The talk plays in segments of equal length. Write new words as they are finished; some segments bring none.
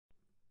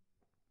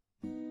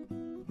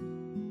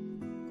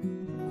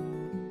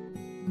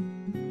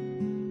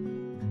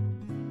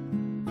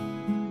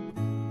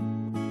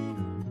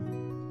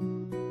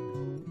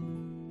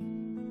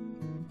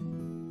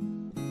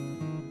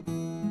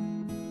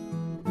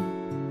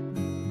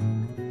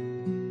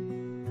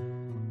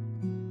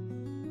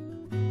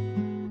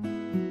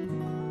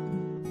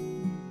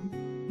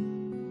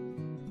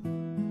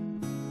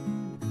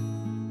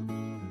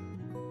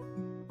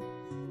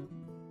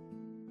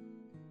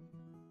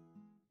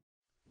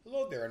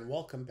Hello there and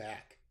welcome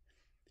back.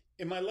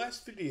 In my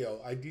last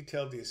video, I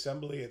detailed the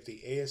assembly of the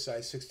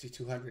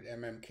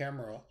ASI6200mm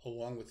camera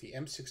along with the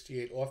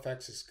M68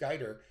 off-axis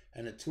guider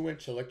and a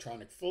 2-inch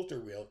electronic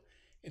filter wheel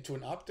into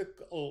an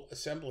optical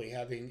assembly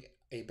having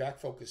a back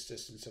focus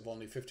distance of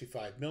only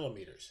 55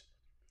 millimeters.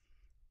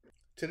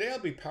 Today I'll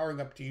be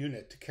powering up the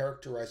unit to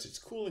characterize its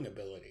cooling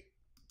ability.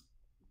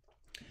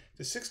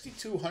 The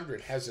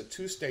 6200 has a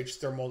two-stage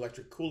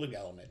thermoelectric cooling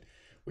element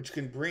which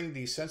can bring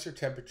the sensor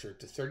temperature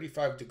to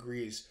 35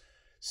 degrees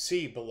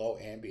C below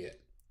ambient.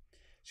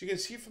 As you can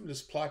see from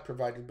this plot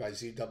provided by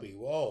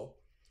ZWO,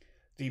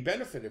 the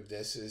benefit of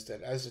this is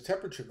that as the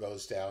temperature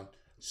goes down,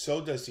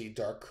 so does the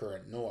dark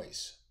current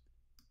noise.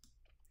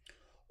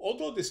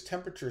 Although the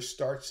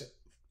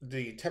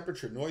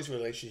temperature noise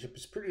relationship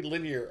is pretty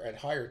linear at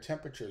higher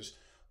temperatures,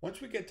 once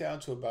we get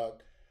down to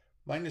about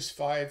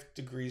 -5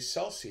 degrees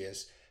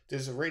Celsius,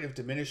 there's a rate of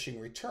diminishing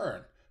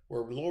return,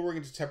 where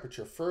lowering the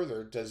temperature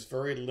further does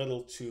very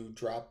little to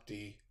drop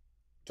the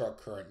dark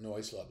current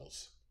noise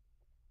levels.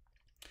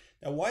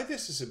 Now, why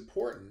this is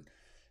important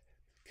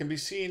can be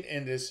seen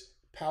in this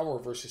power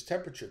versus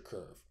temperature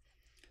curve.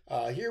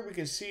 Here we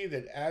can see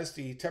that as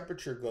the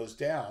temperature goes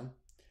down,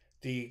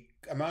 the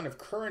amount of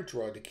current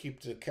draw to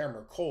keep the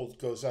camera cold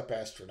goes up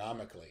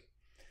astronomically.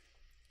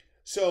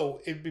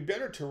 So it'd be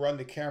better to run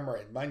the camera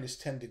at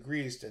 -10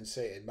 degrees than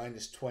say at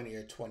 -20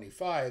 or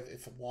 25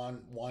 if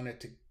one wanted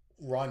to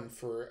run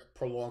for a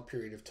prolonged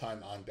period of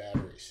time on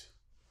batteries.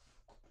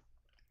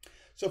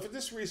 So for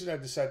this reason, I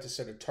decided to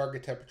set a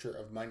target temperature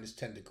of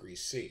 -10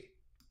 degrees C.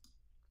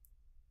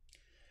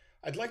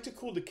 I'd like to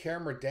cool the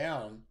camera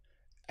down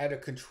at a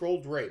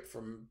controlled rate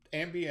from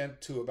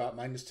ambient to about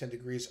 -10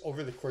 degrees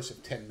over the course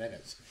of 10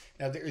 minutes.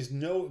 Now, there is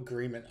no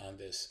agreement on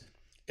this.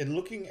 In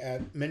looking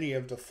at many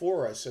of the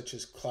fora, such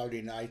as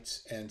Cloudy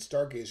Nights and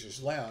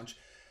Stargazer's Lounge,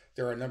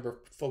 there are a number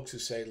of folks who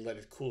say let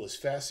it cool as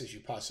fast as you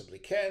possibly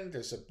can.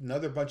 There's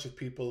another bunch of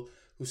people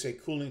who say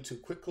cooling too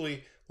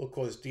quickly will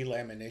cause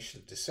delamination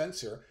of the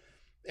sensor.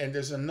 And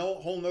there's a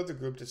whole other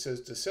group that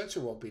says the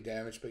sensor won't be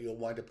damaged, but you'll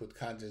wind up with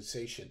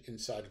condensation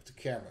inside of the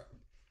camera.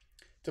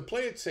 To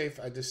play it safe,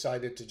 I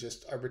decided to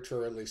just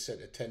arbitrarily set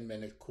a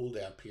 10-minute cool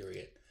down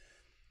period.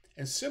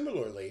 And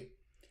similarly,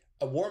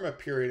 a warm-up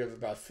period of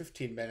about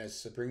 15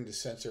 minutes to bring the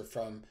sensor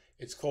from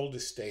its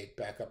coldest state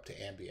back up to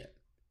ambient.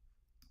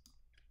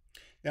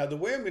 Now, the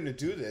way I'm going to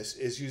do this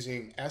is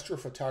using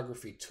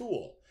Astrophotography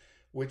Tool,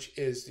 which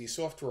is the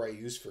software I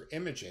use for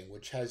imaging,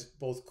 which has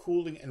both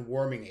cooling and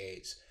warming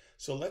aids.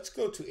 So let's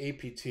go to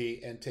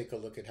APT and take a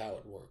look at how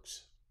it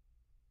works.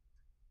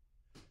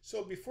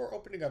 So before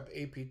opening up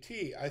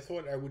APT, I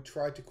thought I would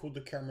try to cool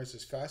the cameras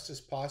as fast as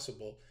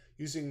possible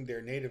using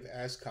their native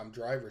ASCOM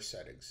driver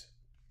settings.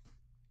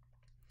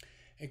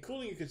 In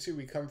cooling, you can see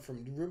we come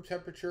from room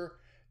temperature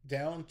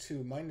down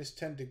to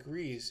 -10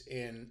 degrees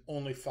in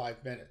only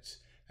 5 minutes.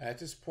 At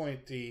this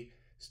point, the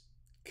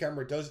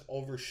camera does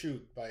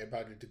overshoot by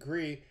about a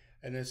degree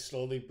and then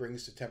slowly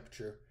brings the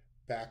temperature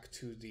back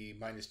to the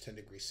 -10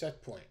 degree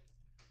set point.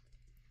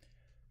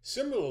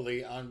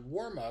 Similarly, on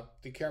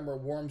warm-up, the camera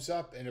warms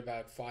up in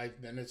about 5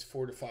 minutes,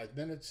 4 to 5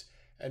 minutes,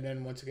 and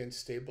then once again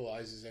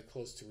stabilizes at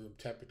close to room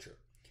temperature.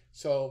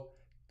 So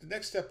the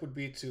next step would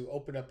be to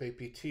open up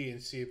APT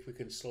and see if we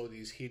can slow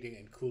these heating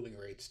and cooling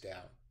rates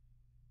down.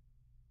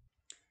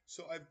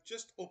 So I've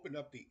just opened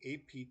up the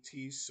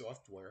APT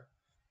software,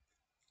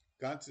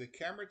 gone to the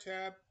camera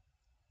tab,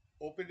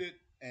 opened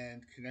it,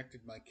 and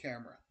connected my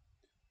camera.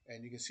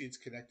 And you can see it's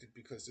connected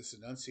because this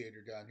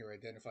annunciator down here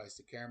identifies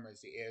the camera as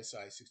the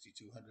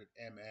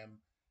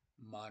ASI6200mm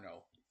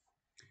Mono.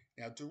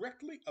 Now,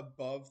 directly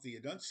above the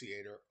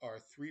annunciator are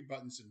 3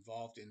 buttons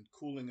involved in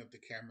cooling of the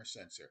camera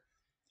sensor.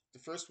 The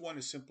first one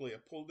is simply a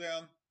pull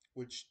down,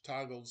 which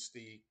toggles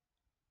the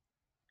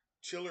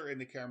chiller in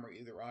the camera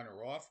either on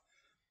or off.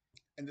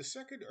 And the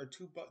second are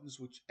 2 buttons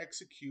which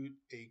execute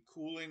a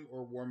cooling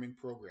or warming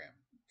program,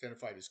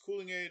 identified as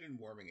cooling aid and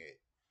warming aid.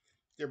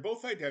 They're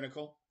both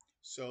identical,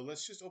 so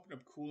let's just open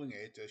up cooling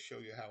aid to show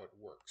you how it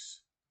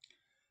works.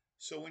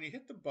 So when you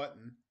hit the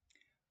button,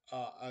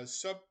 a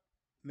sub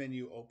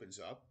menu opens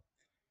up,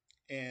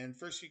 and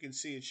first you can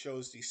see it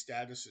shows the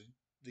status of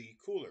the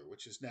cooler,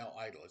 which is now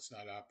idle, it's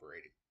not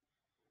operating.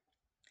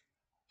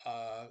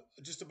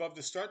 Just above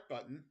the start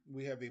button,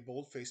 we have a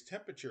bold-faced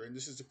temperature, and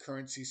this is the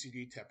current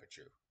CCD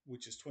temperature,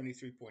 which is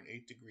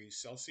 23.8 degrees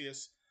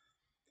Celsius.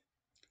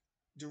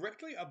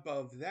 Directly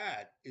above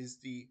that is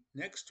the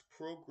next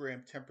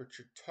program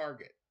temperature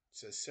target. It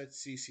says set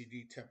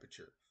CCD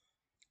temperature,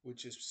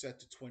 which is set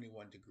to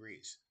 21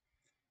 degrees.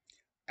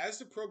 As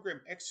the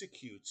program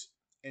executes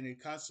and it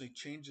constantly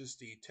changes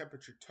the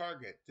temperature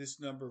target, this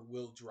number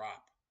will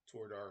drop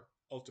toward our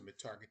ultimate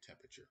target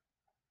temperature.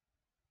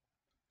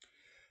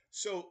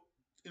 So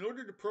in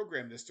order to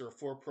program this, there are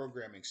 4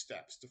 programming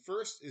steps. The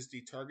first is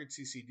the target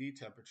CCD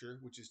temperature,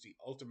 which is the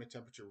ultimate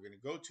temperature we're going to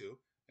go to,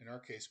 in our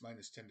case,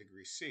 -10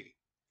 degrees C.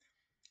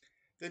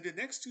 Then the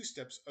next 2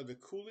 steps are the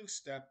cooling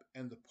step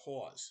and the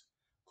pause.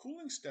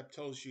 Cooling step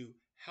tells you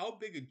how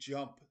big a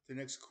jump the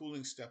next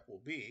cooling step will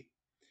be,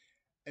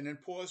 And then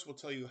pause will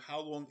tell you how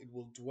long it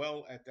will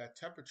dwell at that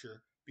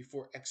temperature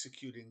before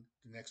executing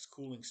the next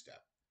cooling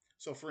step.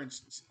 So for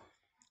instance,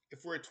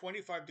 if we're at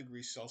 25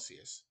 degrees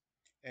Celsius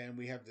and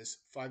we have this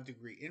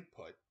 5-degree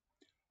input,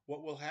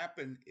 what will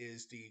happen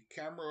is the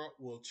camera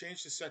will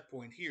change the set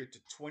point here to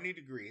 20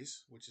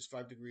 degrees, which is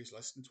 5 degrees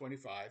less than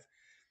 25,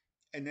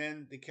 and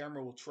then the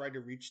camera will try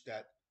to reach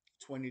that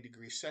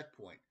 20-degree set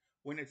point.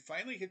 When it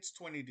finally hits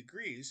 20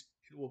 degrees,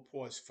 it will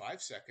pause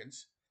 5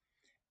 seconds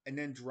and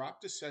then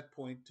drop the set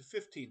point to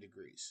 15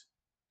 degrees.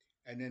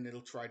 And then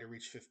it'll try to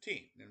reach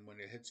 15. And when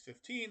it hits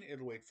 15,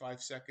 it'll wait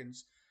 5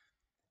 seconds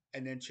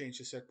and then change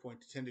the set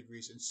point to 10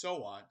 degrees and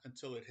so on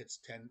until it hits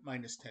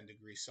minus 10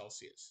 degrees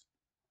Celsius.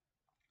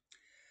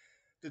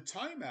 The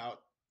timeout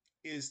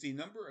is the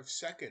number of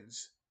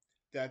seconds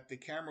that the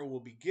camera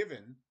will be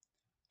given,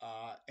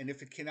 and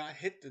if it cannot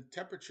hit the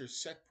temperature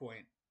set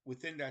point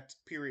within that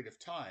period of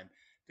time,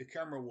 the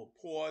camera will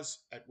pause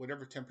at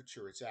whatever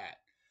temperature it's at.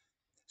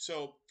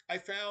 So I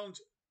found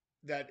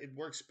that it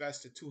works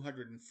best at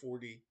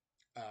 240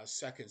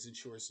 seconds,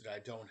 ensures that I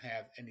don't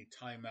have any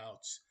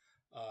timeouts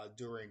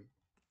during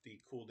the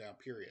cool down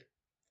period.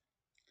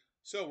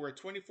 So we're at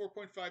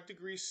 24.5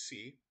 degrees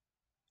C,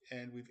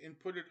 and we've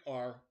inputted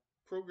our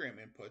program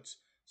inputs.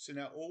 So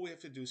now all we have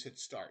to do is hit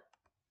start.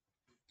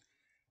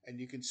 And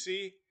you can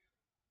see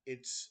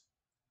it's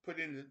put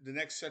in the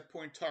next set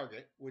point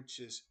target, which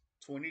is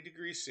 20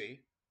 degrees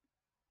C.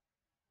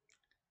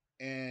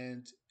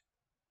 And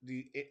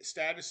the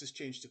status has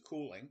changed to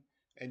cooling.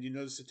 And you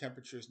notice the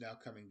temperature is now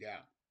coming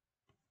down.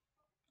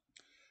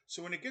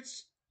 So when it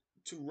gets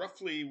to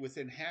roughly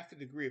within half a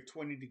degree of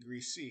 20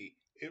 degrees C,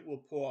 it will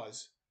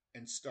pause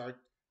and start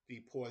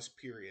the pause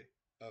period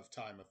of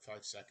time of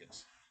 5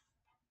 seconds.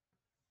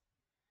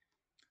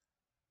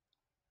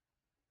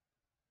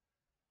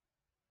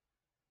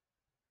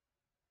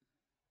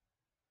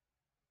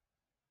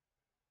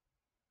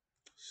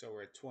 So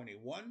we're at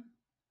 21,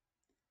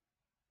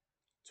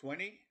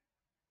 20,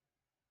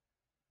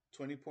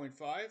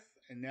 20.5,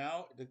 and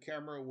now the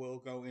camera will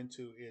go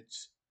into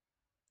its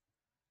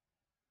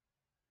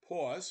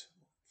pause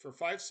for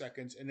 5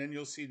 seconds, and then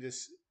you'll see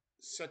this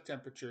set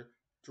temperature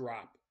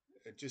drop.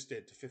 It just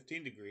did to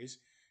 15 degrees,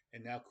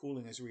 and now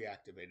cooling is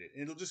reactivated.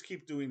 And it'll just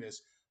keep doing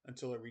this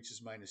until it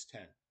reaches minus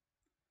 10.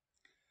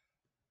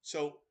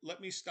 So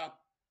let me stop.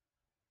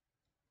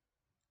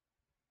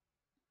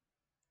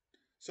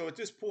 So at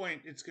this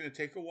point, it's going to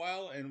take a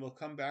while, and we'll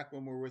come back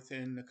when we're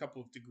within a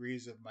couple of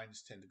degrees of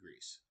minus 10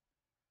 degrees.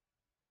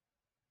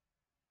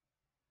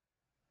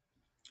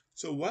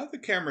 So while the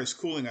camera is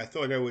cooling, I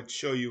thought I would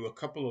show you a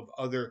couple of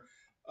other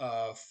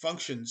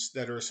functions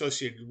that are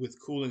associated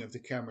with cooling of the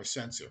camera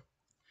sensor.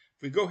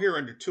 If we go here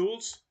under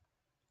Tools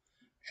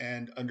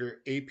and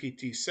under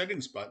APT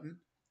Settings button,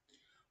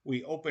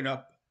 we open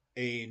up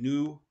a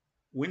new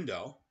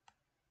window,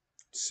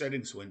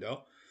 Settings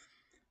window,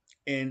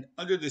 and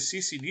under the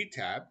CCD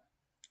tab,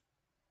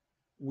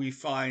 we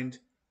find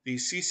the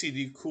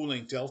CCD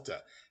Cooling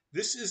Delta.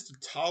 This is the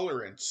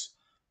tolerance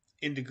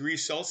in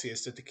degrees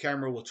Celsius that the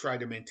camera will try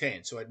to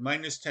maintain. So at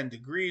minus 10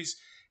 degrees,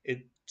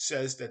 it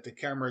says that the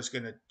camera is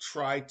going to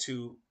try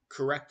to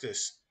correct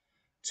this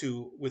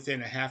to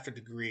within a half a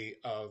degree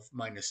of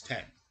minus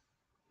 10.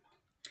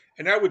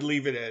 And I would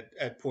leave it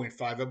at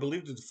 0.5. I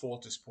believe the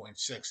default is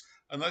 0.6.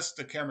 Unless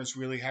the camera is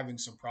really having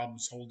some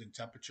problems holding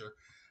temperature,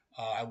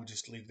 I would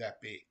just leave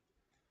that be.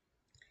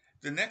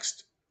 The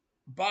next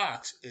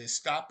box is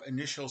Stop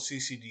Initial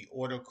CCD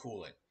Auto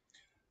Cooling.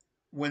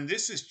 When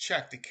this is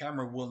checked, the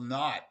camera will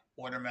not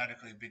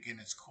automatically begin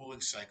its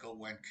cooling cycle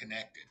when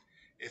connected.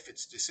 If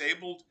it's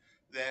disabled,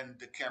 then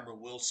the camera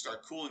will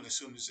start cooling as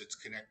soon as it's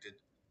connected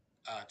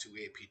to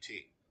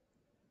APT.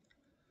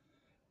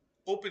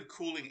 Open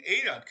Cooling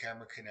Aid on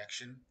camera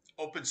connection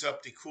opens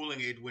up the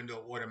cooling aid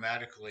window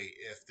automatically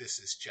if this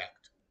is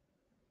checked.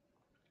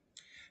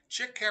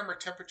 Check camera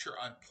temperature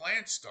on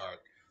planned start.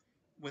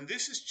 When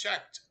this is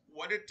checked,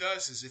 what it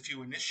does is if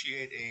you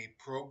initiate a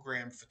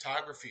programmed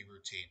photography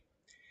routine,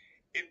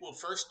 it will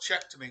first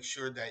check to make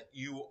sure that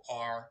you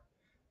are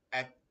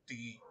at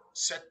the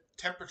set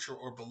temperature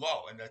or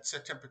below, and that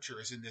set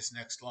temperature is in this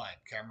next line.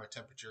 Camera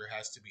temperature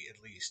has to be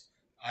at least.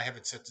 I have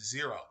it set to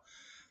 0.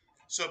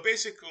 So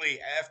basically,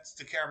 after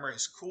the camera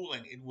is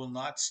cooling, it will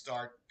not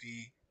start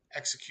the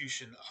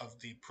execution of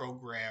the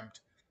programmed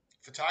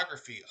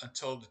photography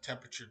until the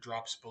temperature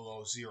drops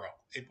below 0.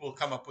 It will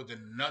come up with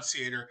an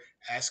annunciator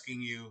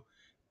asking you,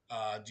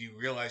 do you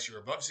realize you're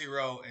above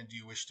 0, and do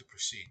you wish to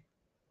proceed?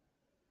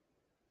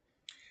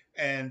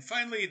 And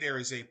finally, there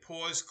is a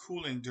pause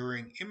cooling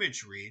during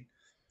image read,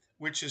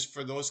 which is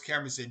for those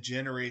cameras that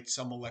generate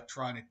some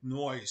electronic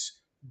noise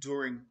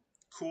during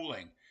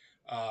cooling,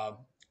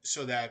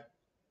 so that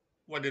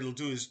what it'll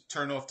do is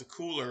turn off the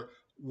cooler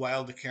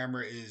while the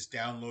camera is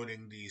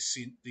downloading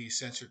the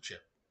sensor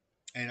chip.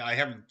 And I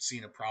haven't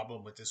seen a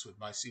problem with this with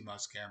my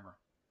CMOS camera.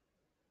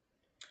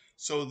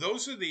 So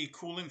those are the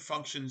cooling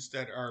functions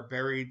that are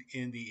buried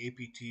in the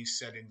APT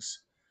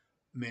settings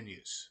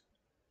menus.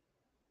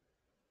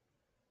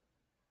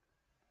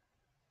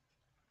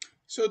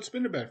 So it's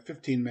been about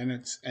 15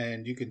 minutes,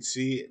 and you can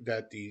see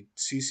that the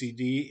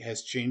CCD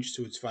has changed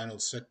to its final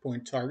set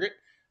point target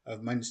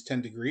of minus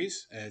 10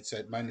 degrees, and it's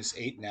at minus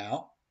 8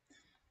 now.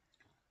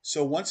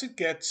 So once it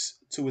gets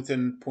to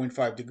within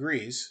 0.5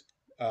 degrees,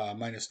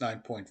 minus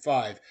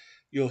 9.5,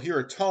 you'll hear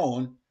a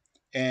tone,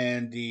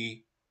 and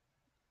the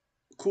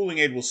cooling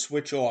aid will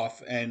switch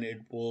off, and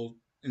it will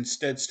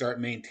instead start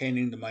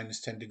maintaining the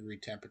minus 10 degree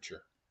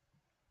temperature.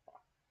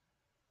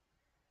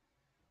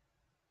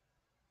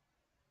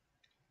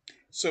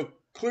 So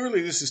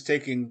clearly this is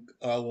taking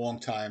a long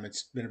time.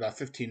 It's been about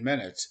 15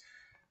 minutes.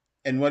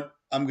 And what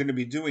I'm going to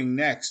be doing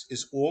next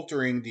is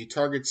altering the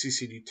target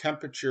CCD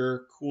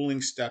temperature,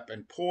 cooling step,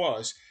 and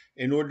pause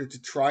in order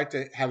to try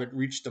to have it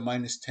reach the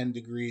minus 10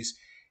 degrees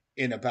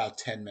in about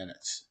 10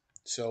 minutes.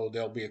 So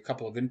there'll be a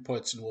couple of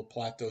inputs, and we'll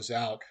plot those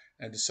out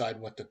and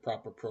decide what the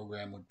proper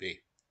program would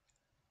be.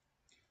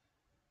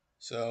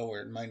 So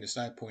we're at minus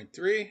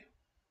 9.3.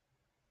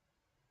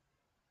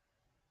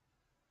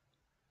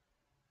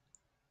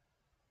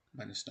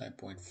 Minus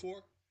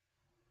 9.4.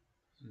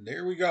 And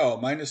there we go,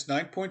 minus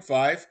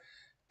 9.5.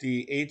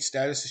 The aid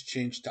status has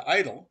changed to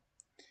idle.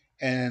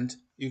 And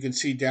you can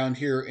see down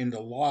here in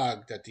the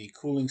log that the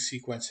cooling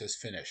sequence has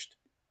finished.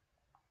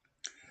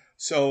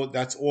 So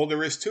that's all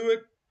there is to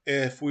it.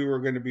 If we were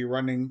going to be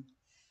running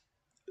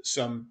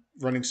some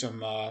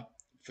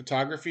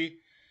photography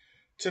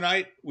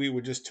tonight, we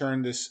would just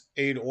turn this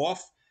aid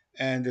off,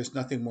 and there's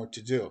nothing more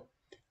to do.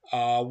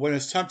 When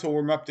it's time to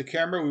warm up the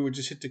camera, we would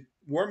just hit the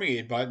warming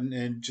aid button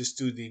and just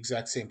do the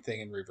exact same thing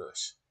in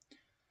reverse.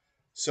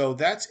 So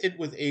that's it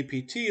with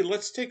APT.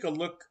 Let's take a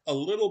look a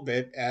little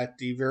bit at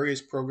the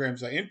various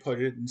programs I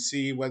inputted and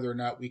see whether or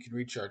not we can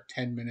reach our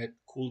 10-minute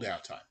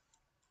cooldown time.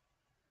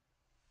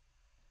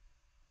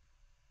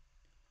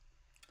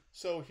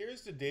 So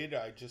here's the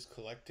data I just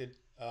collected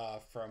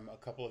from a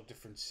couple of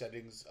different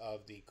settings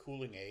of the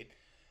cooling aid.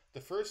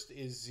 The first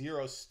is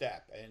 0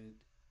 step, and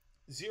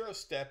 0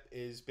 step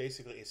is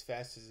basically as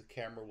fast as the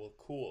camera will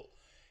cool.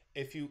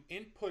 If you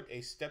input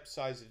a step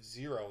size of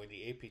 0 in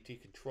the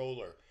APT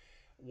controller,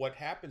 what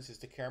happens is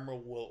the camera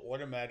will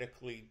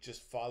automatically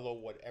just follow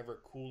whatever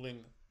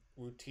cooling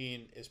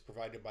routine is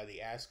provided by the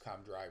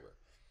ASCOM driver.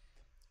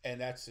 And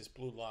that's this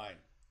blue line.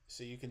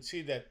 So you can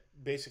see that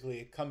basically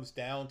it comes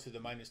down to the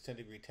minus 10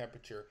 degree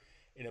temperature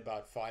in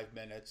about 5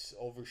 minutes,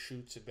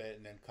 overshoots a bit,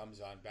 and then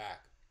comes on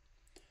back.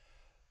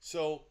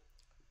 So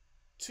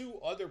two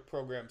other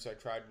programs I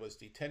tried was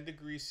the 10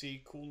 degree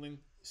C cooling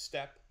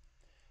step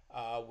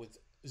with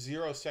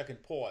 0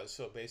 second pause.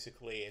 So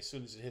basically, as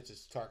soon as it hits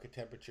its target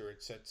temperature,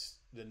 it sets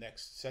the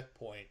next set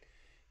point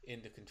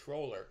in the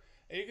controller.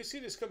 And you can see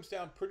this comes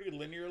down pretty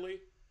linearly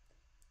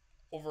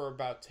over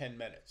about 10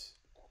 minutes.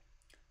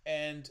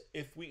 And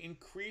if we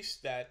increase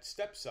that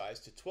step size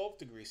to 12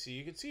 degrees C,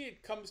 you can see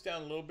it comes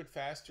down a little bit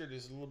faster.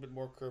 There's a little bit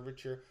more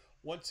curvature.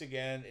 Once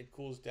again, it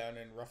cools down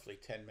in roughly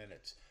 10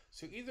 minutes.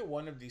 So either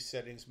one of these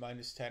settings,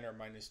 minus 10 or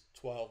minus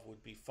 12,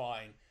 would be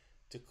fine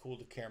to cool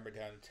the camera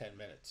down in 10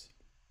 minutes.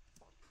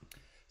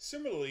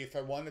 Similarly, if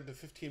I wanted the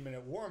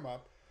 15-minute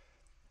warm-up,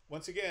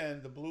 once again,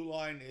 the blue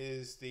line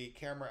is the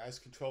camera as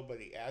controlled by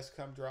the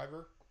ASCOM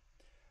driver.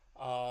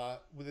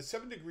 With a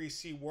 7 degree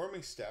C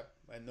warming step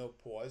and no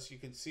pause, you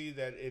can see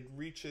that it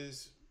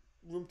reaches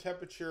room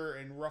temperature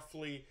in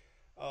roughly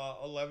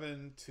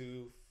 11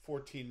 to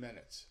 14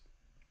 minutes.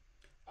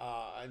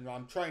 And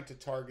I'm trying to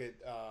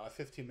target a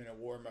 15-minute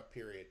warm-up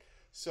period.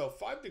 So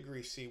 5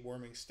 degree C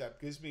warming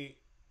step gives me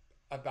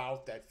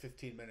about that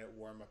 15-minute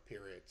warm-up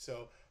period.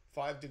 So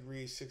 5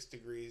 degrees, 6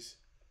 degrees,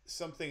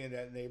 something in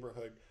that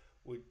neighborhood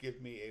would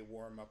give me a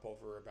warm-up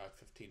over about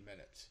 15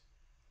 minutes.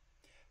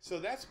 So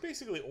that's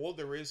basically all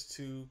there is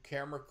to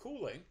camera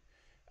cooling.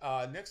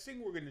 Next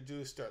thing we're going to do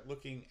is start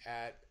looking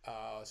at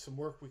some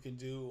work we can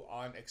do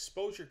on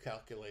exposure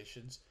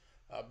calculations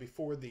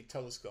before the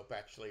telescope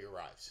actually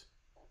arrives.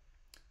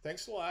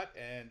 Thanks a lot,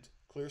 and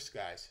clear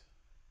skies.